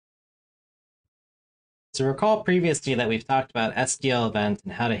So recall previously that we've talked about SDL events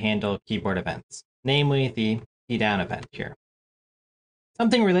and how to handle keyboard events, namely the key down event here.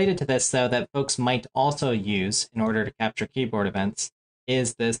 Something related to this, though, that folks might also use in order to capture keyboard events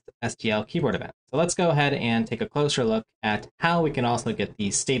is this SDL keyboard event. So let's go ahead and take a closer look at how we can also get the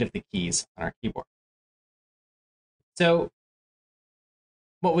state of the keys on our keyboard. So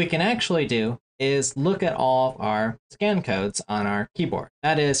what we can actually do is look at all of our scan codes on our keyboard.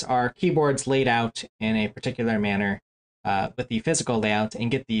 That is, our keyboard's laid out in a particular manner with the physical layout and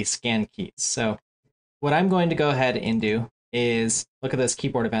get the scan keys. So what I'm going to go ahead and do is look at this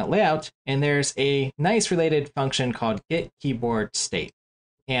keyboard event layout, and there's a nice related function called GetKeyboardState.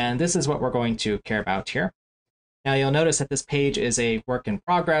 And this is what we're going to care about here. Now you'll notice that this page is a work in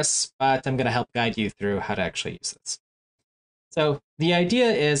progress, but I'm going to help guide you through how to actually use this. So the idea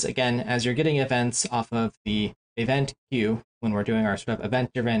is, again, as you're getting events off of the event queue, when we're doing our sort of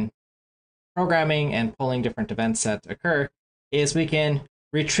event-driven programming and pulling different events that occur, is we can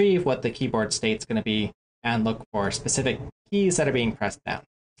retrieve what the keyboard state's going to be and look for specific keys that are being pressed down.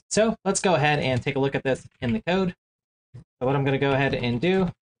 So let's go ahead and take a look at this in the code. So what I'm going to go ahead and do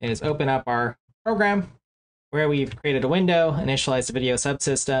is open up our program where we've created a window, initialized the video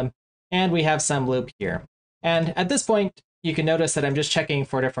subsystem, and we have some loop here. And at this point, you can notice that I'm just checking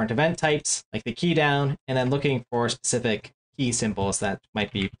for different event types, like the key down, and then looking for specific key symbols that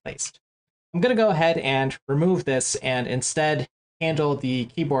might be placed. I'm going to go ahead and remove this and instead handle the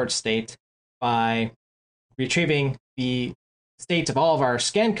keyboard state by retrieving the state of all of our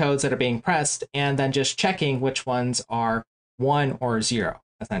scan codes that are being pressed, and then just checking which ones are 1 or 0,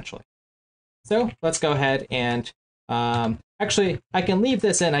 essentially. So let's go ahead and actually, I can leave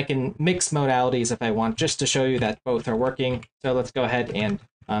this in. I can mix modalities if I want, just to show you that both are working. So let's go ahead and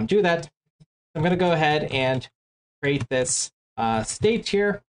do that. I'm going to go ahead and create this state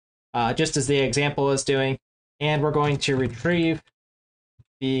here, just as the example is doing, and we're going to retrieve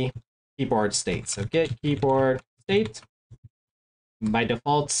the keyboard state. So get keyboard state. By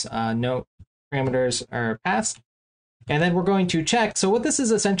default, no parameters are passed. And then we're going to check. So what this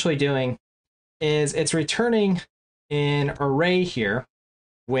is essentially doing is it's returning an array here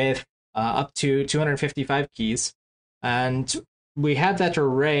with up to 255 keys. And we have that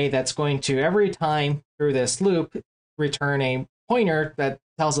array that's going to, every time through this loop, return a pointer that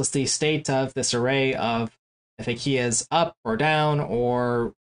tells us the state of this array of if a key is up or down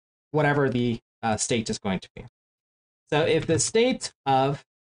or whatever the state is going to be. So if the state of,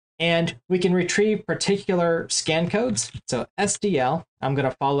 and we can retrieve particular scan codes. So SDL, I'm going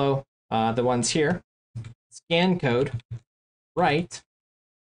to follow the ones here. Scan code right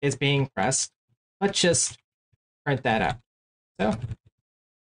is being pressed. Let's just print that out. So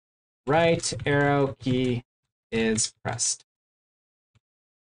right arrow key is pressed.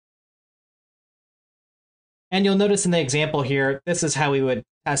 And you'll notice in the example here, this is how we would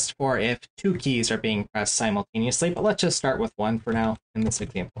test for if 2 keys are being pressed simultaneously, but let's just start with 1 for now in this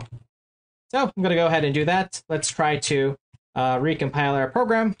example. So I'm going to go ahead and do that. Let's try to recompile our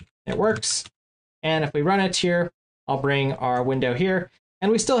program. It works. And if we run it here, I'll bring our window here.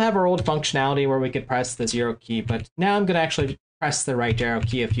 And we still have our old functionality where we could press the 0 key, but now I'm going to actually press the right arrow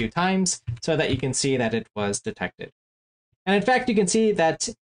key a few times so that you can see that it was detected. And in fact, you can see that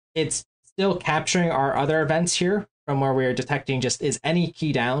it's still capturing our other events here from where we're detecting just is any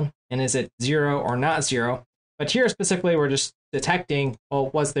key down and is it 0 or not 0. But here specifically, we're just detecting, well,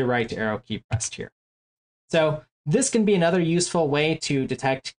 was the right arrow key pressed here? So this can be another useful way to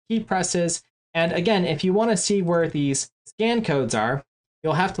detect key presses. And again, if you want to see where these scan codes are,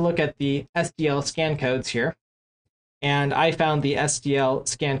 you'll have to look at the SDL scan codes here. And I found the SDL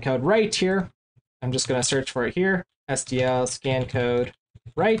scan code right here. I'm just going to search for it here, SDL scan code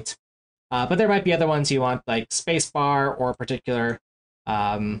right. But there might be other ones you want, like spacebar or particular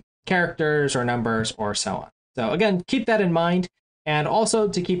characters or numbers or so on. So again, keep that in mind. And also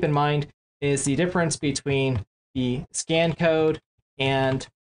to keep in mind is the difference between the scan code and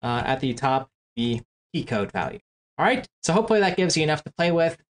at the top, the key code value. All right, so hopefully that gives you enough to play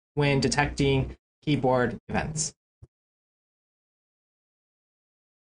with when detecting keyboard events.